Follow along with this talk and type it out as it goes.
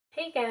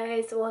Hey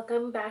guys,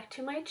 welcome back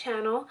to my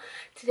channel.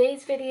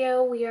 Today's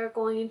video we are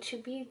going to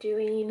be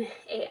doing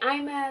a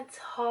Imats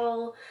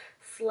haul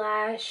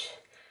slash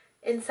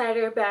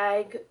insider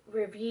bag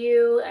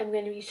review. I'm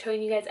going to be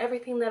showing you guys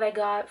everything that I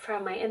got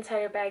from my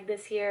insider bag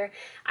this year.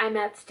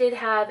 Imats did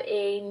have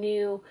a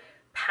new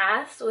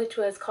pass which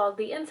was called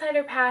the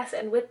Insider Pass,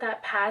 and with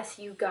that pass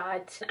you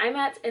got an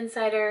Imats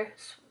Insider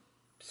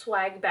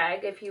swag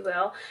bag, if you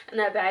will, and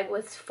that bag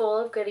was full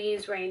of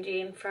goodies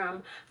ranging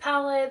from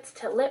palettes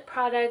to lip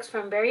products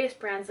from various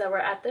brands that were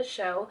at the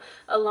show,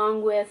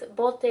 along with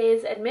both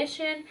days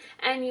admission,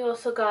 and you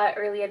also got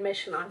early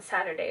admission on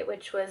Saturday,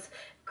 which was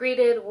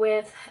greeted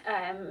with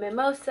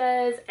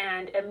mimosas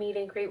and a meet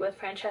and greet with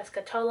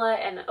Francesca Tola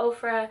and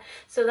Ofra.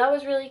 So that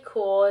was really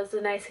cool. It was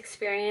a nice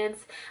experience,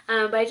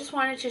 but I just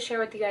wanted to share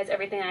with you guys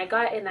everything I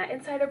got in that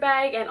insider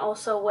bag and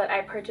also what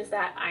I purchased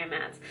at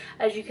Imats.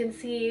 As you can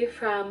see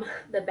from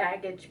the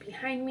baggage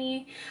behind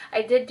me,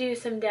 I did do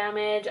some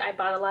damage. I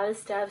bought a lot of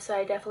stuff, so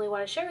I definitely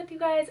want to share with you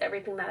guys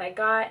everything that I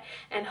got,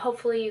 and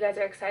hopefully you guys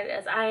are excited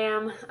as I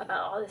am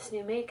about all this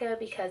new makeup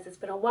because it's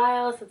been a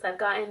while since I've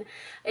gotten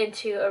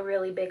into a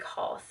really big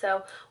haul.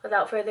 So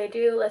without further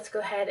ado, let's go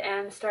ahead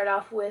and start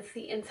off with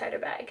the insider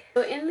bag.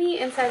 So in the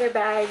insider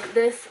bag,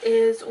 this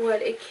is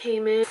what it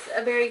came in. It's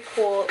a very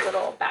cool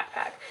little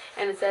backpack,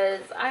 and it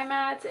says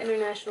Imats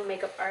International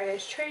Makeup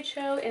Artist Trade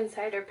Show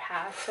Insider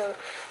Pass. So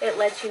it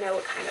lets you know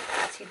what kind of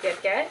pass you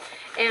did get,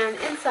 and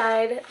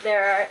inside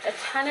there are a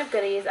ton of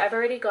goodies. I've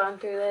already gone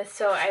through this,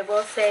 so I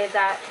will say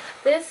that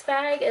this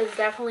bag is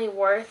definitely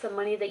worth the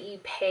money that you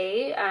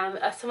pay.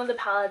 Some of the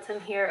palettes in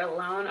here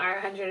alone are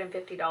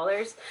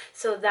 $150,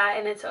 so that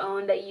in its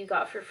own that you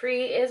got for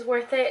free is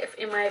worth it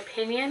in my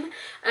opinion.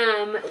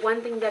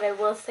 One thing that I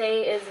will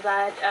say is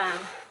that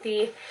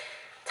the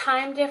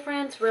time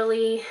difference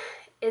really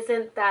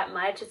isn't that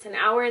much. It's an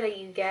hour that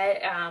you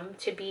get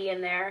to be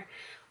in there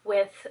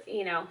with,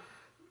 you know,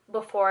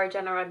 before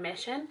general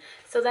admission,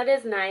 so that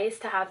is nice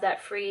to have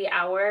that free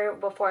hour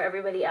before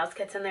everybody else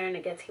gets in there and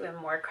it gets even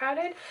more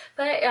crowded.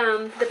 But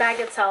the bag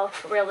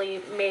itself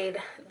really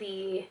made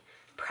the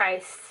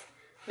price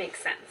make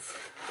sense.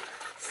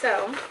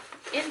 So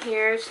in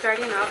here,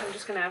 starting off, I'm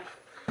just gonna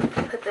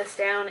put this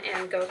down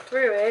and go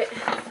through it.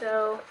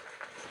 So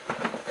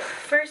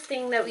first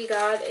thing that we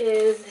got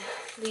is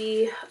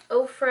the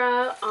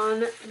Ofra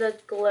On the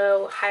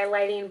Glow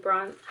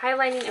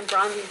highlighting and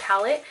bronzing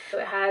palette. So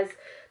it has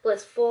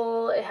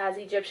Blissful, it has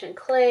Egyptian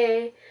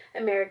Clay,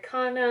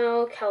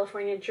 Americano,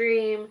 California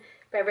Dream,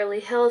 Beverly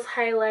Hills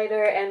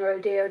Highlighter, and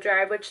Rodeo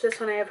Drive, which this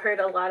one I have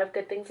heard a lot of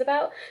good things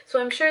about. So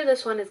I'm sure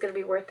this one is going to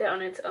be worth it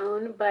on its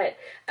own, but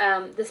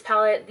this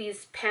palette,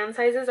 these pan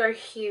sizes are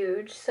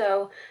huge,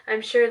 so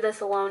I'm sure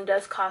this alone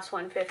does cost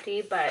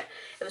 $150, but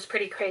it was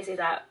pretty crazy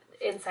that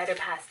Insider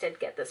Pass did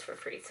get this for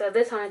free. So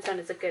this on its own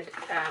is a good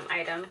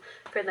item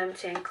for them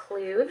to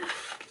include.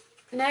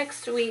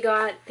 Next, we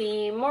got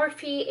the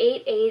Morphe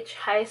 8H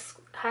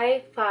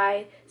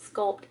Hi-Fi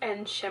Sculpt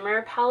and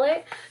Shimmer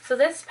palette. So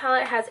this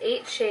palette has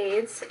 8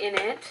 shades in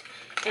it,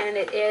 and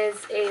it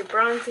is a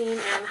bronzing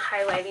and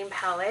highlighting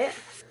palette.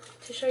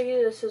 To show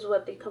you, this is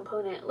what the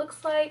component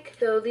looks like.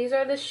 So these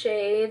are the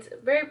shades.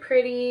 Very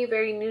pretty,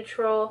 very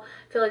neutral.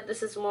 I feel like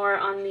this is more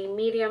on the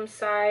medium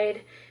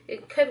side.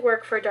 It could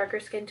work for darker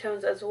skin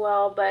tones as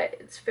well, but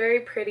it's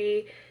very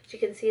pretty. As you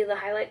can see, the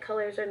highlight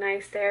colors are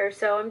nice there.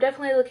 So I'm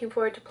definitely looking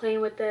forward to playing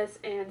with this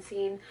and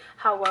seeing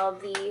how well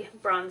the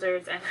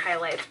bronzers and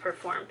highlights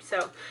perform.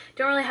 So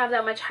don't really have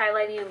that much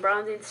highlighting and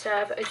bronzing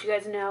stuff. As you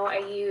guys know, I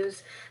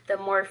use the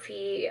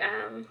Morphe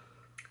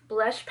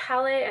blush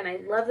palette, and I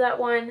love that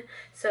one.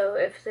 So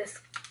if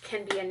this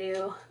can be a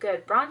new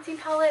good bronzing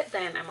palette,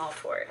 then I'm all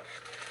for it.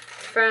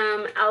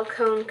 From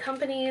Alcone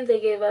Company,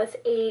 they gave us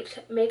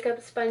 8 makeup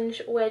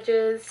sponge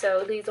wedges,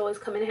 so these always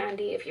come in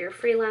handy if you're a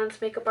freelance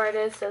makeup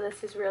artist, so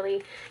this is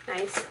really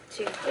nice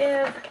to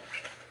give.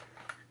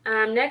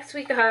 Next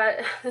we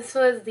got, this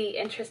was the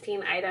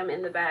interesting item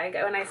in the bag.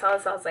 When I saw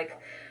this, I was like,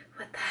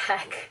 what the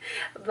heck?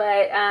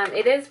 But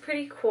it is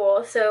pretty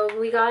cool. So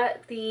we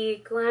got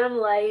the Glam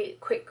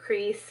Light Quick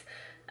Crease,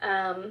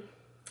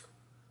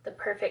 the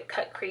Perfect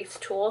Cut Crease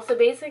tool. So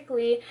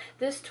basically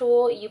this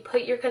tool, you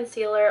put your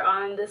concealer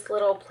on this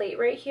little plate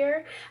right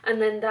here,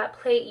 and then that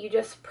plate you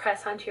just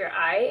press onto your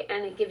eye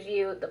and it gives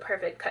you the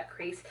perfect cut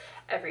crease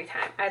every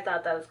time. I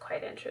thought that was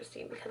quite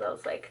interesting because I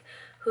was like,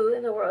 who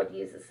in the world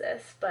uses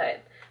this?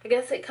 But I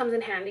guess it comes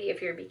in handy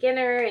if you're a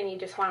beginner and you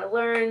just want to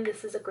learn.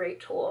 This is a great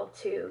tool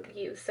to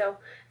use. So I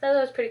thought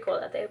that was pretty cool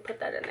that they put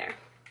that in there.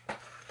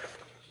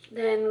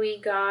 Then we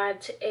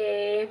got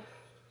a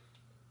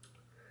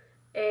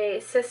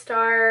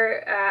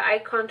Sistar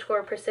Eye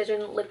Contour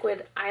Precision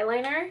Liquid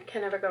Eyeliner.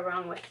 Can never go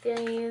wrong with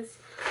these.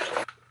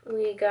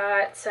 We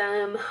got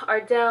some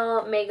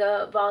Ardell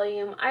Mega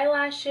Volume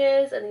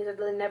Eyelashes, and these are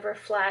the Never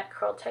Flat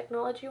Curl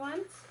Technology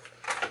ones.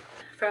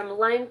 From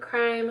Lime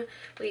Crime,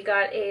 we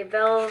got a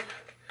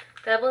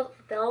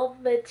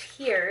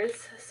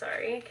Velveteers,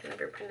 sorry, I can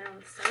never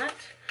pronounce that,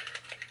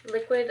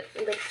 liquid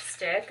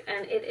lipstick,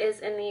 and it is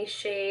in the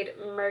shade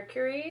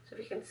Mercury. So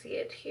if you can see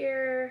it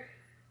here,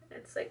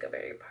 It's like a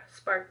very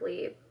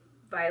sparkly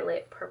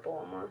violet purple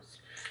almost,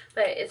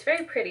 but it's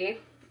very pretty.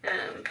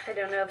 I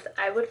don't know if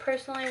I would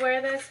personally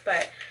wear this,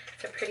 but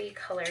it's a pretty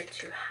color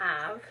to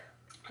have.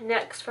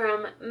 Next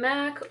from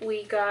MAC,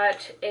 we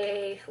got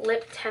a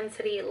Lip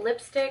Tensity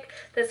lipstick.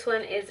 This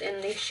one is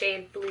in the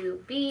shade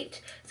Blue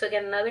Beat. So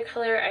again, another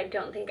color I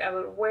don't think I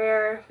would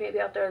wear. Maybe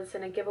I'll throw this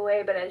in a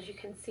giveaway, but as you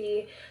can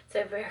see, it's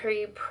a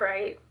very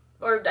bright,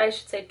 or I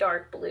should say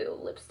dark blue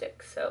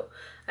lipstick. So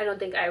I don't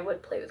think I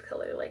would play with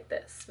color like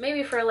this.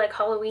 Maybe for like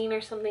Halloween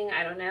or something,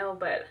 I don't know,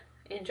 but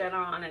in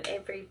general on an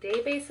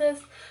everyday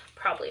basis,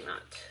 probably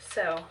not.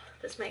 So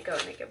this might go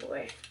in a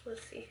giveaway.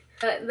 Let's see.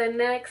 The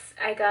next,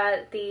 I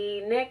got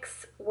the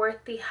NYX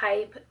Worth the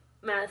Hype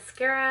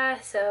mascara.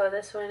 So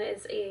this one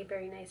is a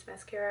very nice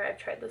mascara. I've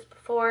tried this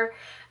before,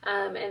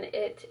 and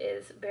it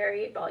is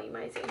very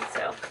volumizing.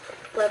 So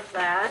love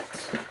that.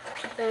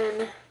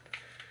 Then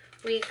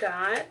we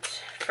got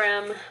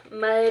from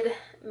Mud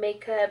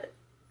Makeup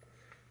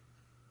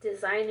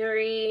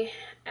Designery,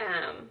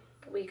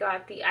 we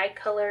got the eye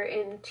color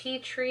in Tea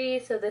Tree.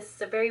 So this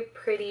is a very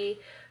pretty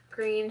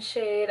green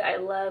shade. I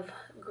love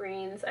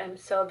greens. I'm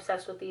so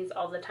obsessed with these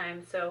all the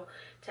time. So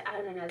to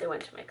add another one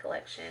to my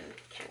collection,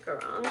 can't go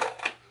wrong.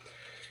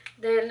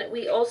 Then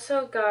we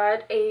also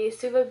got a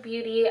Suva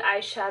Beauty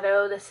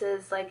eyeshadow. This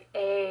is like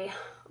a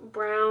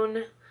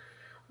brown,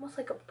 almost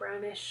like a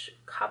brownish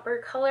copper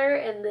color.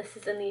 And this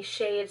is in the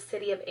shade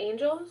City of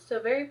Angels. So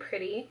very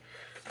pretty.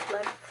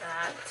 Love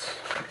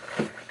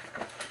that.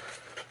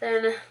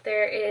 Then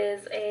there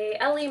is a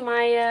Ellie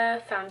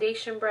Maya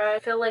foundation brush. I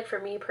feel like for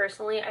me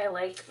personally, I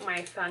like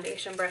my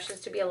foundation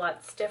brushes to be a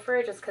lot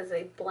stiffer just because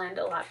they blend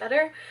a lot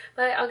better.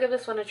 But I'll give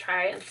this one a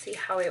try and see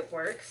how it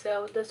works.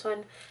 So this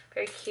one,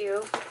 very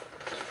cute.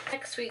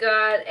 Next we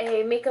got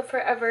a Makeup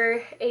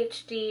Forever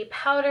HD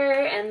powder,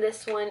 and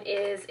this one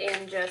is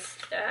in just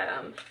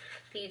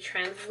the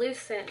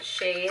translucent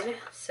shade.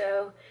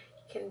 So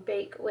can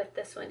bake with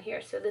this one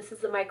here. So this is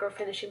the micro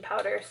finishing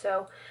powder.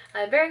 So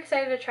I'm very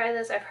excited to try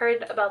this. I've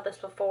heard about this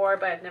before,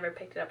 but I've never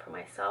picked it up for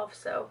myself,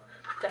 so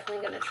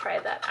definitely going to try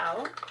that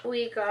out.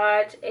 We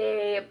got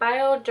a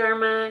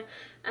Bioderma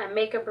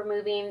makeup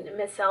removing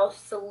micelle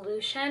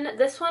solution.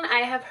 This one I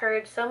have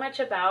heard so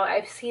much about.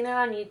 I've seen it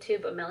on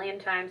YouTube a million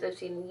times. I've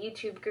seen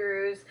YouTube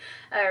gurus,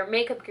 or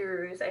makeup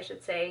gurus I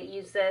should say,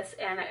 use this,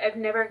 and I've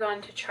never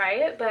gone to try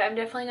it, but I'm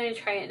definitely going to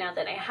try it now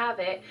that I have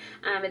it.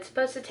 It's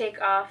supposed to take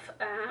off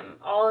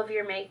all of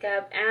your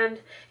makeup, and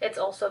it's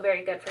also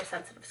very good for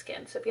sensitive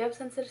skin. So if you have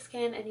sensitive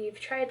skin and you've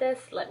tried this,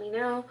 let me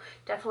know.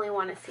 Definitely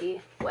want to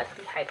see what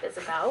the hype is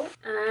about.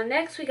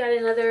 Next we got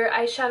another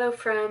eyeshadow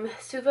from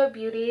Suva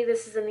Beauty.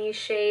 This is in the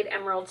shade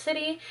Emerald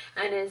City,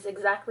 and it is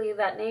exactly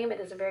that name. It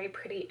is a very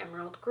pretty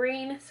emerald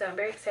green, so I'm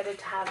very excited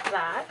to have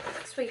that.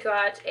 Next we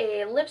got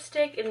a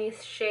lipstick in the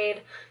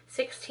shade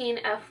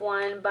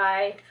 16F1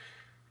 by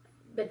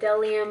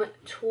Bdellium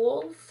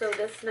Tools. So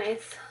this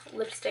nice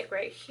lipstick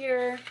right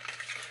here,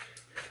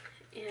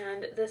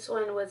 and this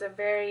one was a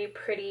very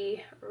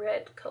pretty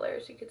red color,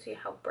 so you can see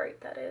how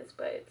bright that is,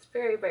 but it's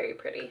very, very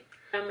pretty.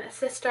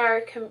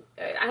 Sistar,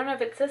 I don't know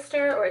if it's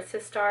Sister or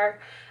Sistar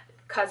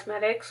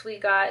Cosmetics, we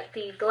got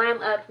the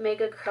Glam Up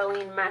Mega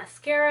Curling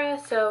Mascara.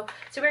 So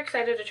super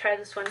excited to try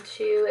this one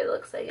too. It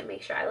looks like it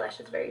makes your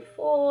eyelashes very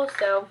full,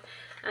 so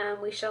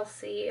we shall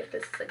see if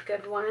this is a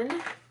good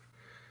one.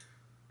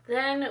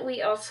 Then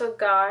we also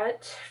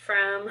got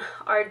from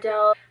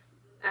Ardell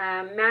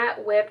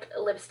matte whipped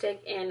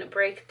lipstick in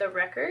Break the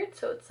Record.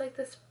 So it's like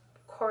this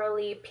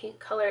corally pink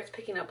color. It's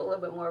picking up a little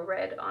bit more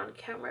red on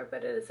camera,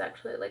 but it is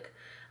actually like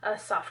a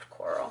soft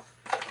coral.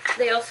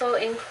 They also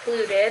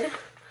included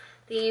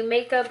the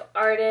Makeup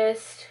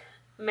Artist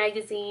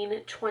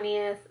magazine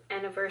 20th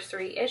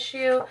anniversary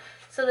issue.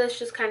 So this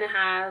just kind of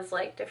has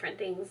like different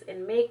things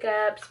in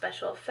makeup,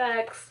 special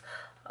effects,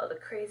 all the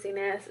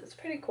craziness. It's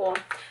pretty cool.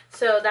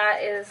 So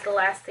that is the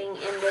last thing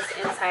in this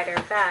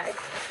insider bag.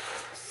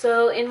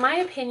 So in my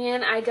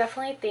opinion, I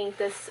definitely think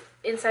this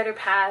Insider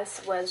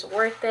Pass was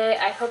worth it.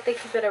 I hope they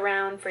keep it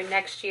around for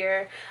next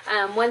year.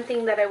 One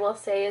thing that I will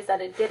say is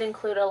that it did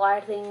include a lot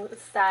of things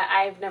that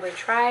I've never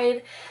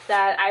tried,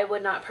 that I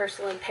would not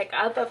personally pick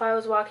up if I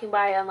was walking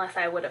by unless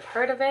I would have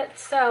heard of it.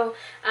 So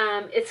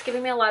it's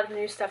giving me a lot of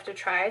new stuff to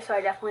try. So I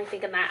definitely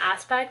think in that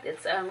aspect,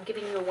 it's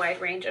giving you a wide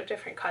range of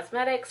different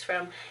cosmetics,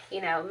 from,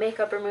 you know,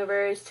 makeup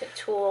removers to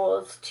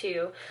tools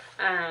to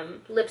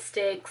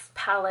lipsticks,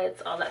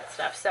 palettes, all that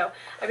stuff. So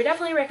I would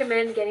definitely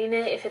recommend getting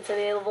it if it's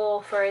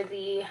available for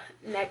the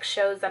next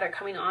shows that are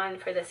coming on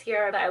for this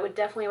year. But I would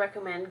definitely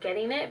recommend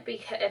getting it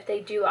because if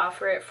they do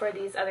offer it for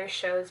these other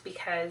shows,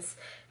 because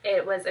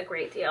it was a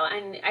great deal.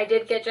 And I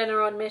did get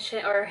general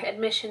admission or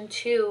admission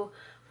to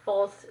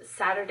both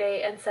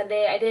Saturday and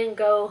Sunday. I didn't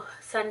go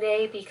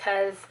Sunday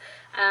because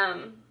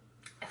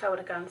if I would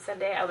have gone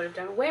Sunday, I would have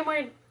done way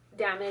more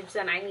damage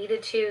than I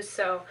needed to.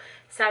 So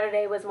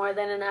Saturday was more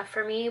than enough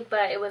for me,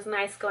 but it was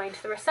nice going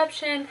to the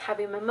reception,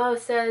 having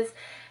mimosas,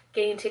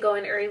 getting to go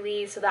in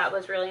early, so that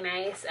was really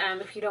nice.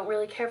 If you don't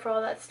really care for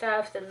all that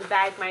stuff, then the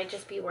bag might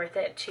just be worth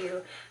it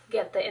to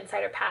get the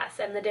insider pass.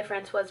 And the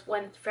difference was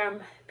went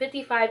from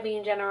 $55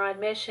 being general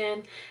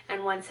admission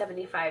and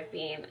 $175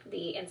 being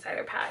the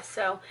insider pass.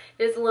 So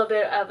it is a little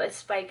bit of a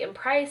spike in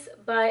price,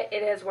 but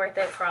it is worth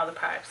it for all the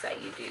products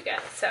that you do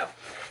get. So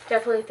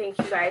definitely think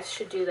you guys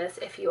should do this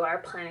if you are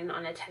planning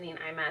on attending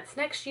Imats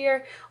next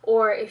year,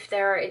 or if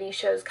there are any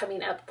shows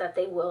coming up that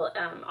they will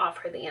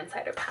offer the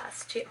insider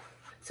pass too.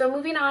 So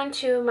moving on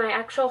to my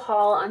actual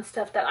haul on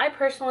stuff that I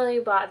personally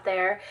bought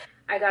there.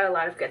 I got a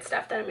lot of good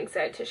stuff that I'm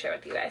excited to share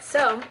with you guys.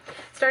 So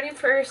starting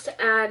first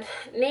at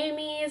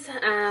Lemus.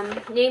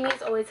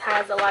 Lemus always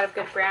has a lot of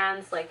good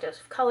brands like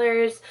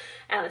DoseofColors,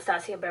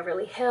 Anastasia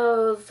Beverly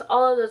Hills,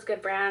 all of those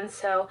good brands.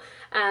 So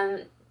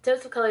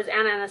DoseofColors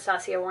and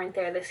Anastasia weren't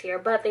there this year,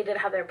 but they did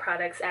have their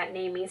products at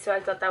Lemus, so I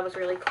thought that was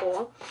really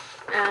cool.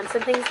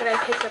 Some things that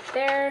I picked up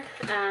there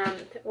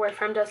were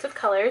from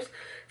DoseofColors.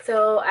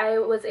 So I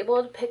was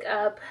able to pick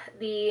up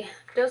the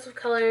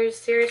DoseofColors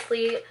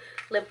Seriously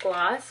Lip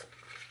Gloss.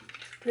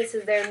 This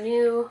is their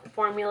new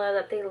formula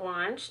that they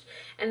launched,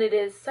 and it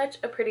is such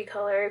a pretty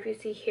color. If you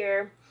see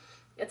here,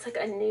 it's like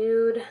a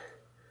nude,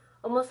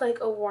 almost like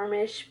a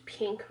warmish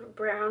pink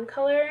brown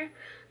color,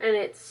 and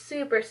it's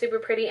super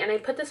pretty. And I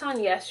put this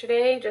on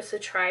yesterday just to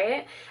try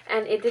it,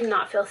 and it did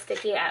not feel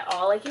sticky at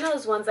all. Like, you know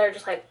those ones that are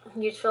just like,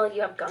 you just feel like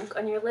you have gunk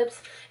on your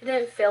lips? It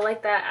didn't feel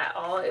like that at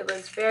all. It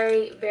was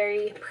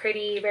very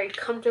pretty, very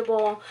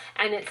comfortable,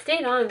 and it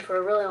stayed on for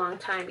a really long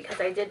time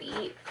because I did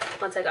eat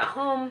once I got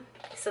home,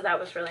 so that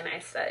was really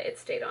nice that it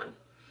stayed on.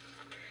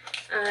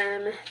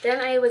 Then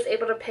I was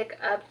able to pick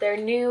up their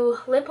new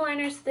lip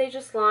liners that they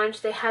just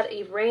launched. They had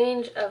a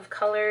range of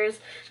colors,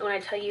 and when I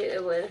tell you,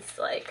 it was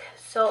like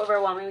so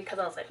overwhelming because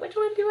I was like, which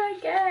one do I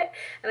get?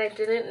 And I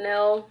didn't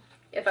know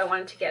if I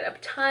wanted to get a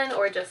ton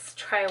or just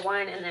try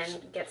one and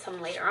then get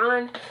some later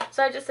on.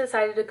 So I just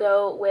decided to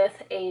go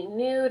with a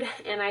nude,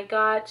 and I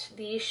got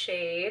the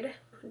shade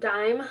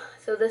Dime.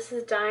 So this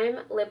is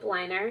Dime lip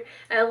liner.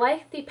 And I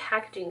like the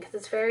packaging because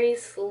it's very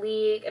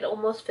sleek. It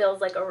almost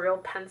feels like a real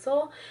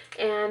pencil,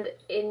 and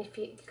if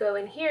you go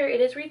in here, it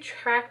is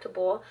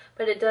retractable,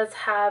 but it does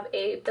have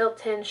a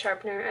built-in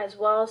sharpener as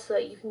well, so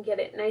that you can get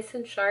it nice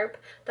and sharp.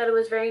 Thought it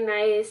was very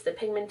nice. The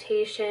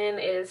pigmentation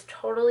is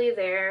totally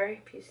there.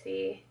 If you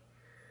see,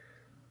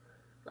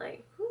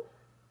 like,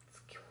 it's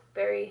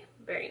very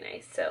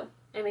nice. So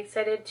I'm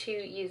excited to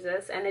use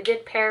this, and it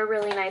did pair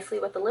really nicely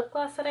with the lip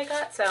gloss that I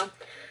got, so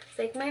it's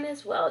like, might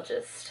as well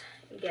just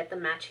get the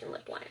matching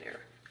lip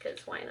liner,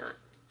 because why not?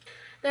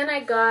 Then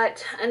I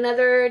got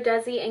another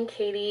Desi and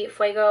Katy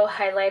Fuego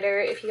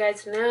highlighter. If you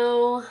guys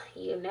know,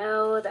 you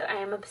know that I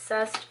am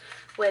obsessed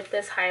with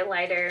this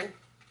highlighter.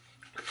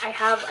 I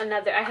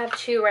have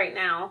two right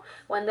now.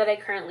 One that I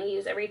currently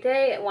use every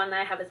day, and one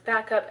that I have as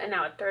backup, and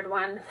now a third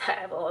one that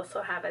I will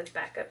also have as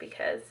backup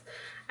because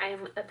I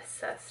am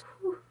obsessed.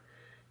 Whew.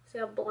 See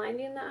how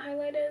blinding that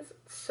highlight is?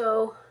 It's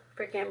so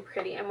freaking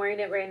pretty. I'm wearing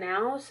it right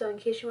now, so in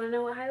case you want to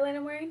know what highlight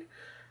I'm wearing,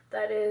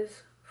 that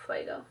is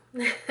Fuego.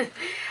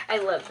 I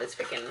love this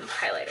freaking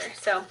highlighter,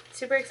 so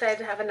super excited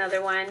to have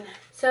another one.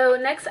 So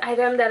next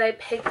item that I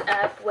picked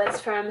up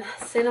was from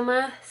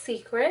Cinema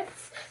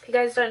Secrets. If you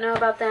guys don't know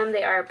about them,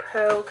 they are a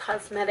pro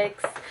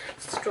cosmetics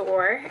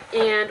store,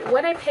 and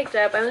what I picked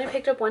up, I only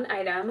picked up one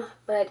item,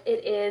 but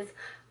it is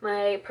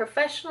my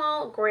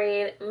professional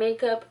grade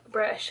makeup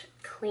brush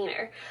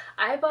cleaner.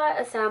 I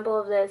bought a sample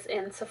of this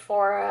in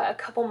Sephora a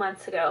couple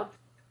months ago.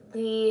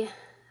 The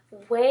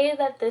way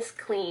that this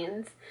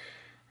cleans,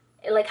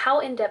 like how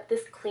in-depth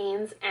this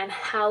cleans and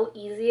how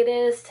easy it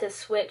is to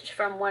switch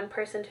from one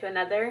person to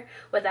another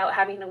without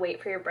having to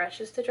wait for your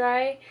brushes to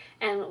dry,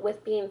 and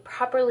with being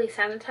properly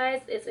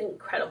sanitized, is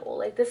incredible.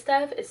 Like, this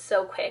stuff is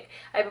so quick.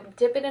 You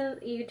dip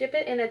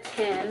it in a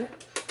tin.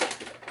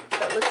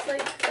 So it looks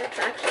like it's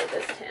actually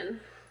this tin.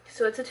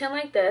 So it's a tin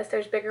like this.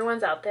 There's bigger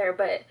ones out there,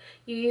 but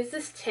you use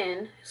this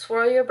tin,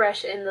 swirl your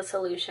brush in the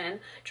solution,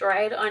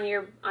 dry it on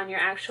your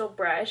actual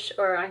brush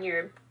or on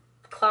your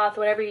cloth,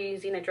 whatever you're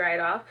using to dry it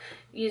off.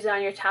 Use it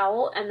on your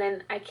towel, and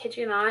then, I kid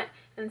you not,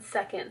 in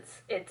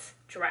seconds it's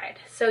dried.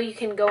 So you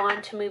can go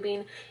on to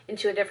moving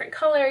into a different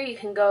color. You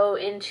can go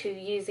into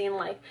using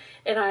like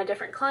it on a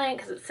different client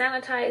because it's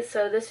sanitized.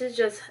 So this is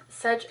just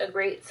such a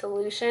great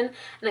solution,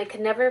 and I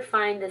could never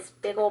find this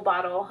big old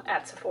bottle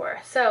at Sephora.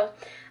 So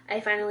I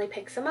finally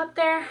picked some up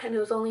there, and it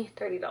was only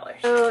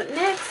 $30. So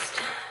next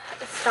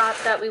stop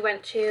that we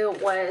went to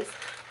was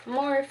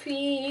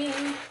Morphe.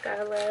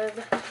 Gotta love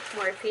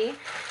Morphe.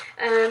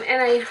 And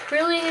I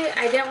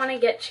didn't want to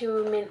get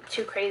too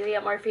crazy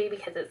at Morphe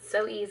because it's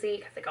so easy,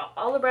 because I got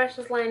all the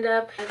brushes lined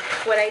up. And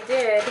what I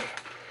did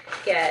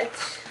get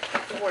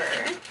were,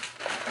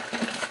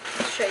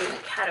 I'll show you the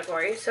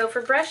categories. So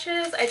for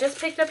brushes, I just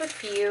picked up a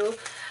few.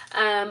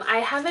 I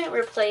haven't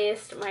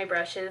replaced my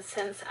brushes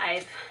since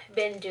I've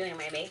been doing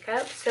my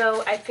makeup,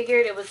 so I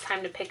figured it was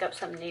time to pick up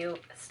some new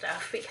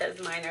stuff because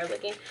mine are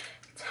looking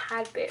a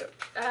tad bit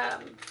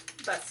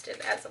busted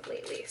as of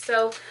lately.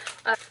 So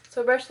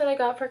a brush that I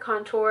got for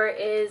contour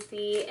is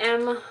the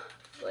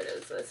what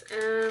is this?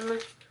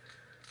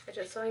 I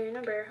just saw your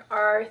number.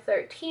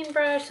 R13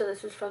 brush. So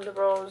this is from the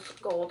Rose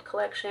Gold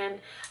collection.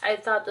 I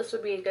thought this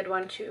would be a good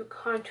one to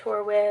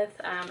contour with,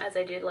 as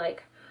I did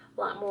like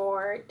a lot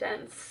more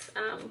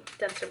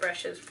denser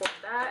brushes for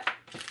that.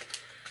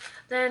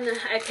 Then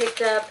I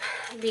picked up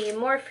the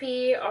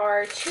Morphe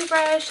R2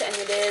 brush, and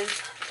it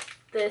is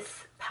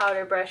this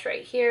powder brush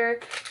right here.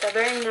 So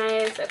very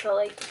nice. I feel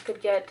like you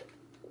could get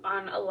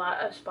on a lot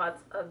of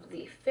spots of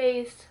the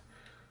face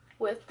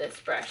with this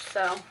brush.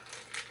 So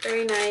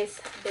very nice,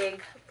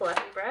 big,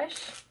 fluffy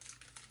brush.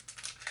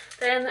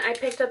 Then I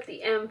picked up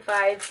the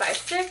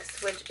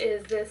M556, which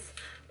is this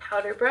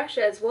powder brush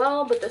as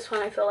well, but this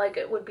one I feel like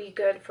it would be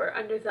good for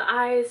under the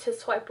eyes to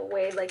swipe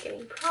away like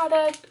any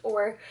product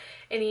or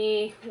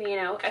any, you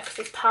know,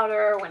 excess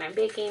powder when I'm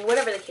baking,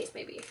 whatever the case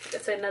may be.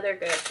 It's another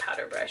good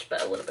powder brush,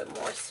 but a little bit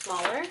more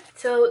smaller.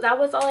 So that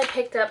was all I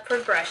picked up for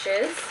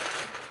brushes.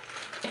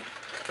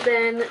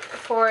 Then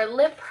for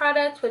lip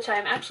products, which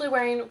I'm actually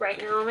wearing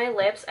right now on my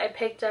lips, I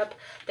picked up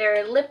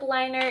their lip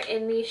liner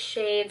in the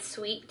shade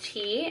Sweet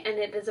Tea, and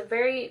it is a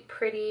very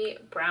pretty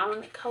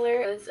brown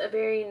color. It's a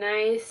very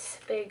nice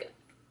big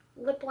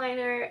lip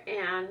liner,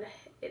 and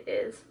it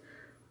is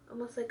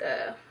almost like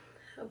a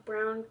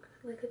brown,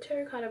 like a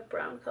terracotta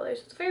brown color.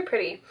 So it's very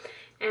pretty,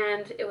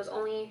 and it was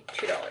only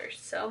 $2.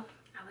 So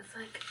I was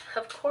like,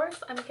 of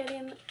course I'm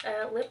getting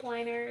a lip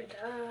liner,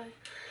 duh.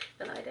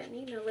 Even though I didn't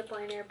need no lip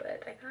liner,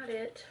 but I got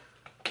it.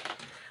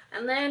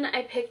 And then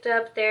I picked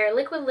up their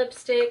liquid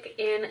lipstick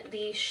in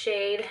the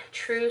shade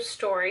True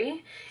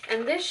Story,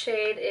 and this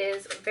shade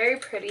is very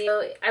pretty.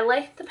 So I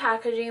like the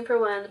packaging. For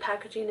one, the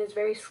packaging is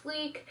very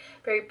sleek,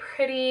 very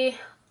pretty,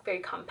 very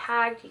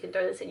compact. You can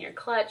throw this in your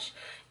clutch,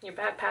 in your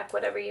backpack,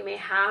 whatever you may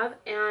have,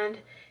 and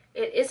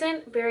it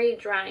isn't very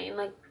drying.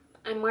 Like,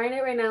 I'm wearing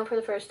it right now for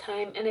the first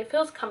time, and it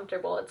feels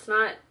comfortable. It's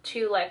not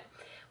too like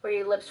where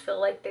your lips feel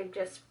like they've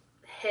just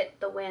hit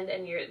the wind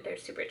and they're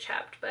super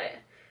chapped. But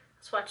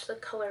let's swatch the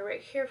color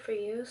right here for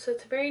you. So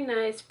it's a very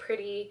nice,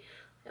 pretty,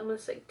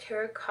 almost like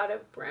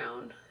terracotta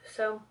brown.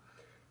 So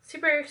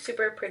super,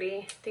 super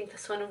pretty. I think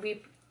this one would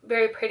be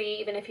very pretty,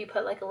 even if you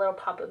put like a little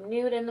pop of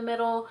nude in the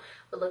middle,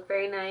 would look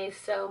very nice.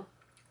 So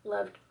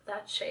loved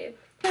that shade.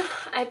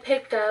 I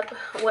picked up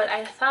what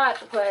I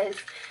thought was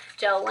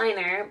gel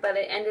liner, but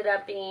it ended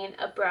up being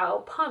a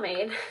brow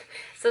pomade.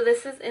 So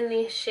this is in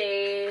the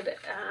shade,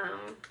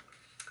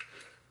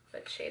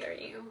 what shade are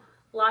you?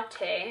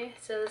 Latte.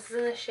 So this is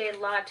in the shade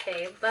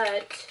Latte,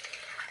 but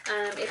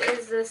it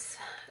is this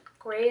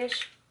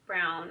grayish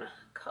brown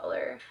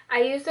color.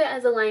 I used it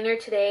as a liner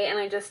today, and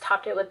I just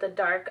topped it with the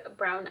dark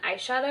brown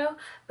eyeshadow,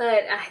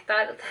 but I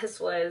thought this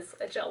was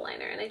a gel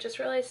liner, and I just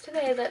realized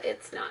today that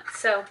it's not.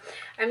 So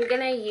I'm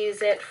gonna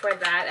use it for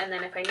that, and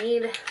then if I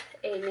need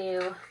a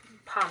new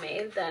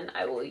pomade, then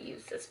I will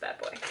use this bad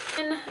boy.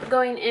 And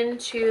going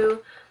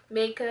into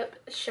Makeup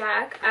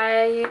Shack,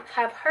 I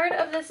have heard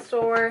of this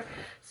store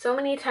so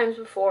many times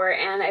before,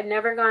 and I've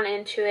never gone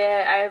into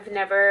it. I've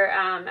never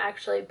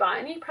actually bought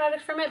any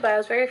products from it, but I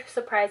was very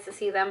surprised to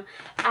see them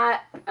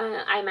at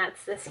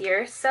Imats this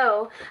year.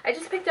 So I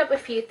just picked up a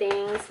few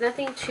things,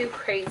 nothing too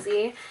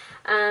crazy.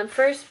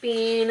 First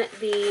being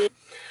the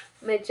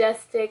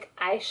Majestic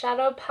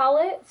eyeshadow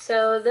palette.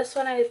 So this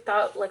one I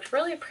thought looked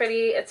really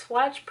pretty. It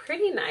swatched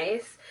pretty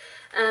nice.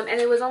 And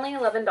it was only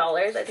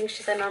 $11. I think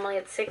she said normally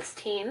it's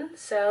 $16,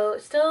 so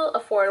still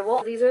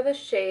affordable. These are the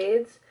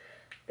shades.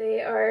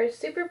 They are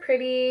super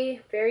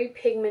pretty, very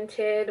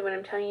pigmented. When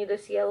I'm telling you,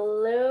 this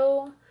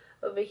yellow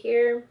over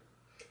here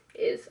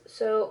is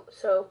so,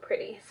 so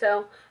pretty.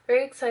 So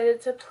very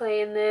excited to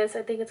play in this.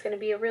 I think it's going to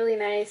be a really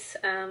nice,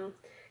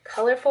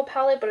 colorful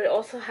palette, but it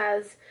also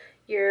has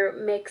your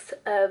mix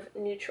of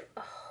neutral.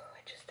 Oh, I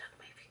just stuck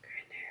my finger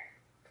in there.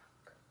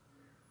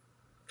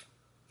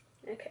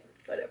 Fuck. Okay,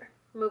 whatever.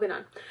 Moving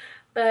on.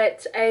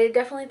 But I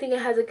definitely think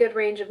it has a good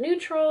range of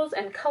neutrals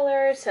and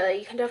colors, so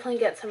you can definitely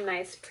get some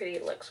nice pretty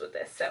looks with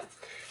this. So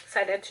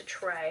excited to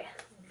try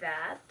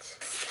that.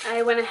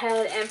 I went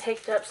ahead and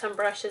picked up some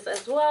brushes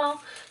as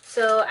well.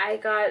 So I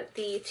got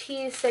the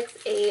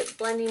T68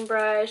 blending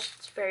brush.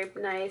 It's a very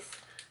nice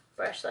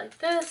brush like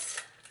this.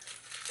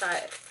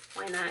 Thought,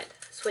 why not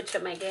switch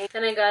up my game?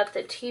 Then I got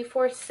the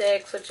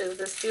T46, which is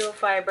this dual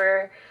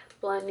fiber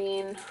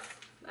blending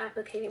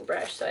applicating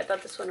brush. So I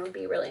thought this one would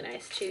be really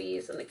nice to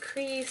use in the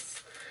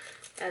crease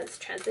as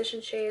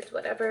transition shades,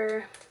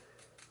 whatever.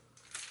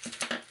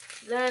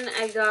 Then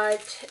I got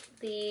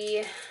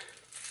the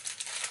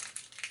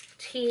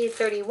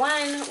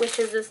T31, which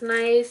is this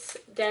nice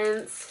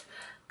dense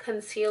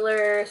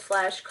concealer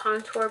slash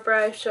contour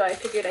brush. So I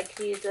figured I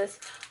could use this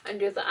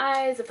under the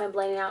eyes if I'm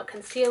blending out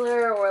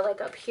concealer, or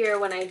like up here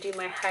when I do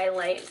my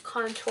highlight and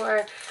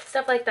contour,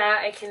 stuff like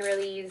that. I can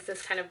really use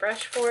this kind of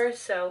brush for,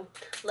 so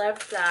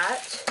loved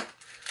that.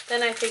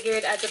 Then I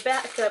figured as a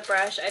backup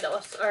brush, I'd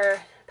also, or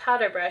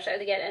powder brush,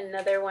 I'd get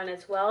another one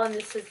as well, and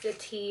this is the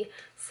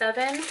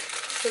T7.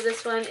 So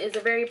this one is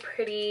a very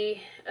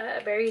pretty,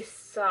 very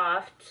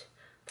soft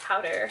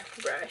powder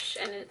brush,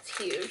 and it's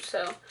huge,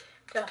 so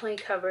definitely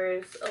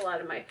covers a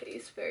lot of my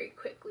face very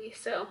quickly,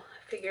 so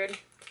I figured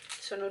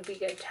this one would be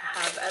good to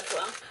have as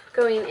well.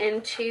 Going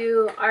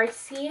into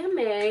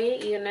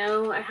RCMA, you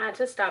know, I had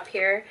to stop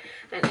here,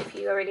 and if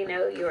you already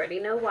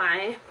know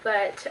why,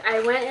 but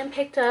I went and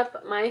picked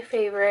up my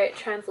favorite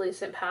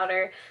translucent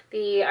powder,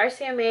 the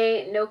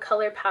RCMA No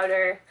Color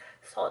Powder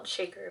Salt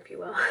Shaker, if you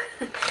will.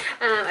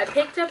 I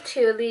picked up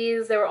 2 of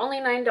these. They were only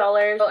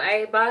 $9. So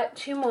I bought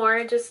 2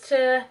 more just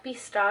to be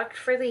stocked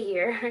for the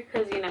year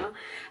because, you know,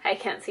 I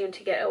can't seem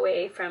to get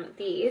away from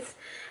these.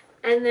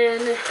 And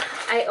then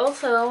I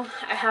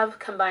have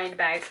combined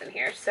bags in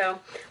here. So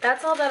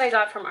that's all that I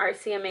got from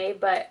RCMA,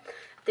 but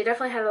they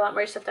definitely had a lot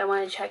more stuff that I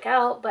wanted to check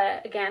out.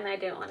 But again, I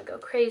didn't want to go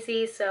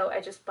crazy, so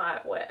I just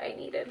bought what I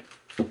needed.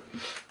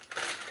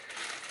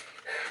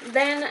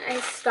 Then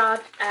I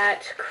stopped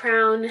at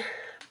Crown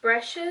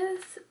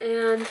brushes,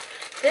 and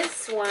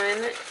this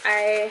one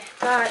I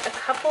got a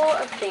couple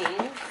of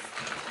things.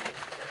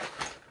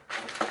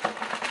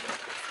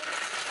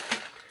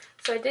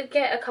 So I did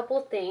get a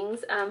couple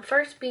things.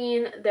 First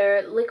being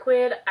their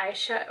liquid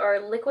eyeshadow or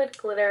liquid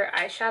glitter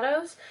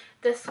eyeshadows.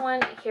 This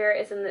one here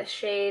is in the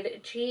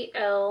shade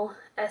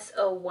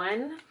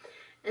GLS01,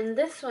 and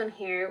this one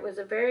here was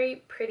a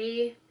very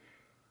pretty,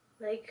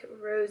 like,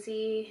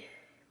 rosy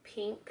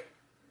pink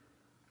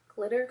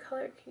glitter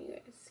color. Can you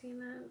guys see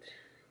that?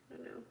 I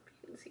don't know if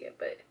you can see it,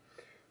 but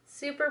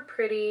super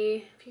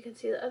pretty. If you can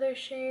see the other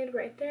shade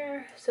right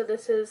there. So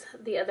this is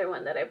the other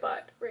one that I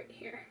bought right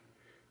here.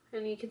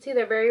 And you can see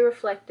they're very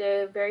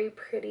reflective, very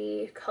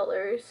pretty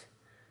colors,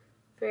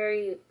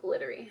 very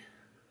glittery.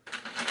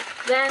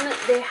 Then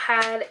they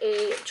had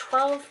a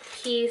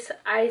 12-piece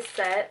eye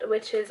set,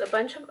 which is a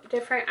bunch of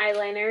different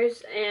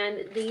eyeliners,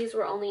 and these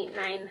were only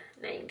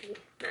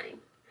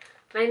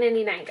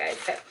 $9.99, guys.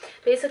 But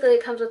basically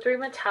it comes with 3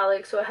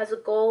 metallics, so it has a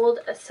gold,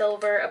 a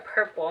silver, a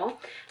purple,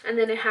 and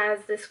then it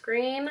has this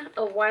green,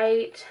 a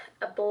white,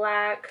 a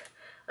black,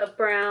 a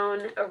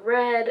brown, a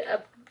red,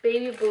 a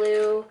baby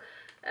blue,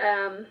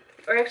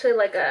 or actually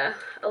like a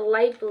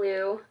light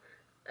blue,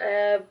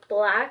 a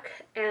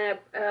black, and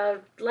a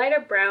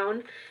lighter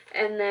brown,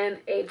 and then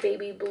a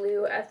baby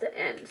blue at the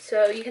end.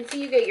 So you can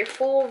see you get your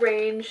full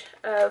range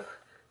of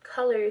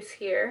colors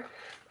here.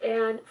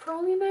 And for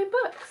only $9,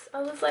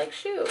 I was like,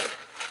 shoot,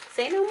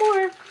 say no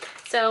more.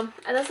 So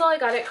that's all I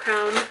got at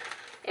Crown,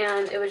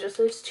 and it was just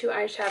those 2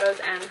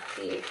 eyeshadows and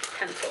the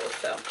pencils.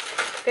 So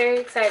very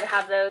excited to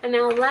have those. And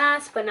now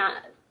last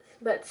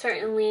but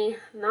certainly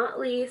not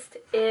least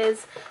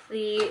is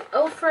the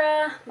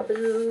Ofra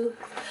booth.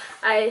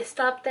 I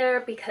stopped there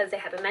because they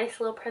had a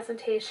nice little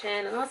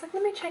presentation, and I was like,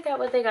 let me check out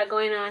what they got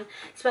going on,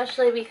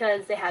 especially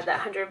because they had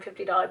that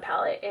 $150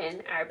 palette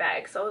in our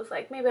bag. So I was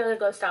like, maybe I'll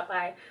go stop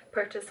by,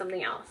 purchase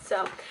something else.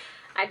 So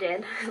I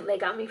did. They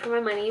got me for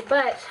my money,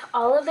 but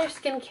all of their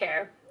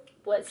skincare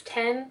was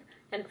 $10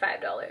 and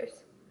 $5.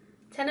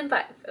 10 and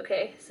 5,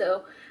 okay?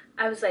 So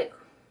I was like,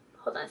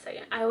 hold on a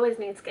second, I always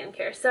need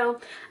skincare.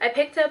 So I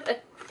picked up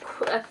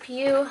a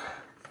few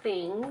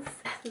things.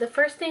 The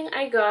first thing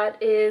I got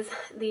is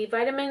the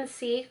vitamin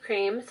C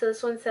cream. So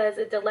this one says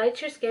it delights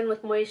your skin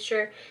with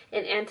moisture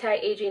and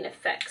anti-aging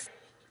effects.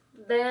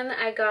 Then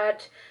I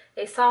got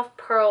a soft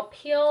pearl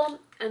peel,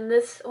 and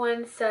this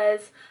one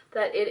says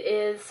that it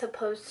is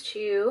supposed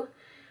to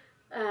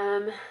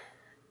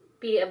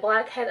be a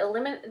blackhead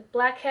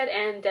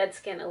and dead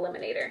skin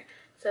eliminator.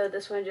 So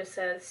this one just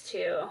says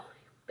to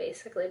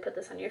basically put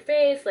this on your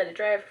face, let it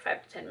dry for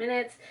 5 to 10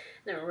 minutes,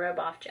 and then rub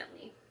off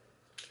gently.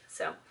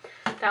 So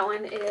that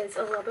one is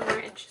a little bit more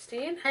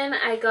interesting. And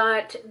I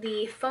got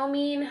the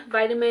Foaming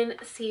Vitamin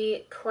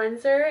C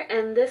Cleanser,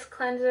 and this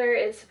cleanser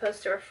is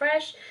supposed to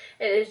refresh.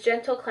 It is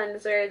gentle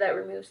cleanser that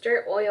removes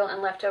dirt, oil,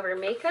 and leftover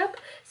makeup.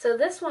 So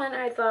this one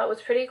I thought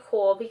was pretty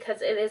cool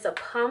because it is a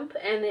pump,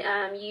 and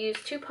you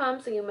use 2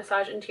 pumps and you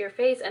massage into your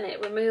face, and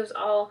it removes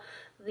all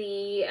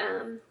the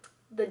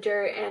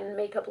dirt and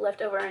makeup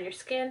left over on your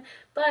skin,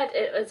 but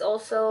it is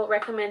also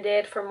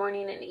recommended for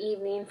morning and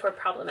evening for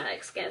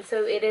problematic skin.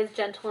 So it is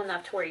gentle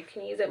enough to where you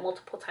can use it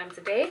multiple times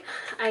a day.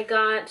 I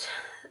got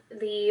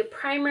the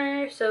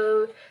primer,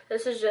 so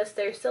this is just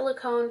their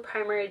silicone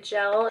primer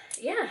gel.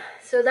 Yeah,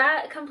 so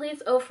that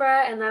completes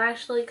Ofra, and that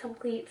actually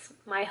completes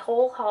my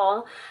whole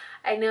haul.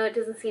 I know it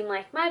doesn't seem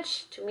like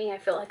much to me. I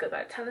feel like I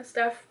got a ton of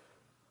stuff,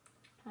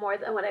 more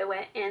than what I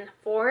went in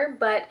for,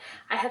 but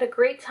I had a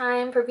great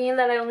time. For being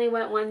that I only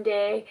went one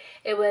day,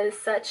 it was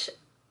such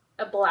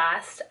a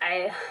blast.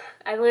 I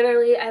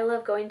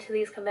love going to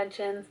these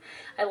conventions.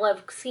 I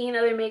love seeing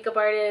other makeup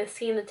artists,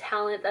 seeing the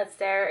talent that's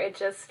there.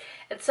 It's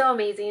so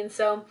amazing.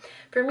 So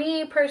for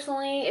me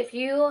personally, if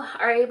you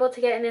are able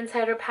to get an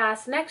insider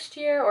pass next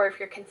year, or if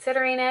you're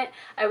considering it,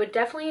 I would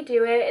definitely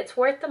do it. It's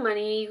worth the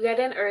money. You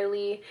get in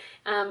early,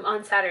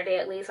 on Saturday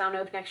at least. I don't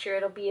know if next year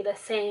it'll be the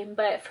same,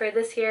 but for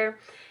this year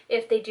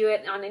if they do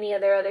it on any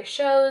of their other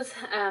shows.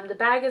 The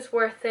bag is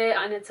worth it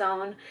on its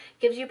own.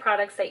 Gives you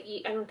products that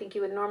I don't think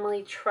you would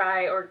normally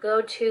try or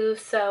go to,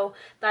 so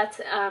that's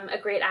a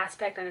great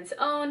aspect on its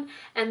own.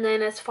 And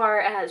then as far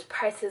as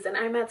prices and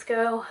Imats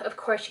go, of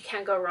course you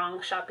can't go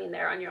wrong shopping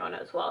there on your own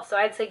as well. So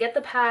I'd say get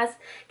the pass,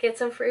 get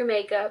some free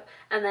makeup,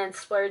 and then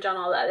splurge on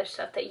all the other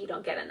stuff that you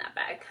don't get in that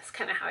bag. That's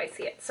kind of how I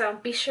see it. So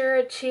be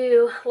sure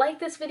to like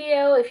this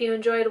video if you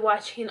enjoyed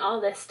watching all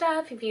this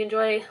stuff. If you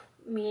enjoy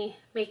me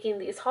making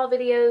these haul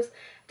videos,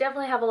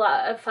 definitely have a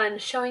lot of fun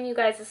showing you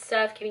guys this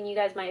stuff, giving you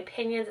guys my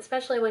opinions,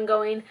 especially when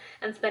going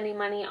and spending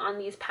money on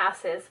these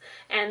passes.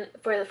 And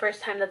for the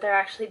first time that they're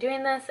actually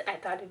doing this, I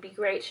thought it'd be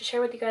great to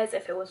share with you guys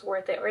if it was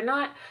worth it or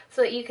not,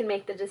 so that you can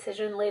make the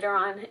decision later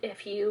on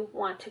if you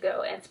want to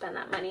go and spend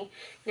that money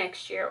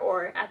next year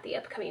or at the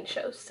upcoming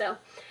shows. So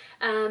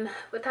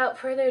without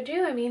further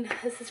ado, I mean,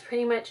 this is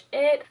pretty much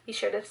it. Be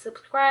sure to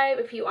subscribe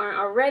if you aren't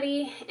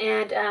already,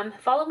 and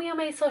follow me on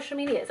my social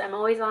medias. I'm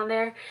always on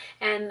there,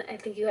 and I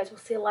think you guys will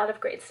see a lot of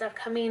great stuff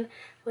coming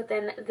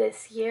within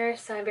this year,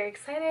 so I'm very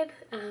excited.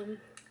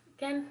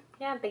 Again,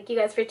 yeah, thank you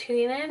guys for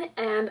tuning in,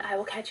 and I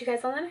will catch you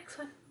guys on the next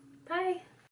one. Bye!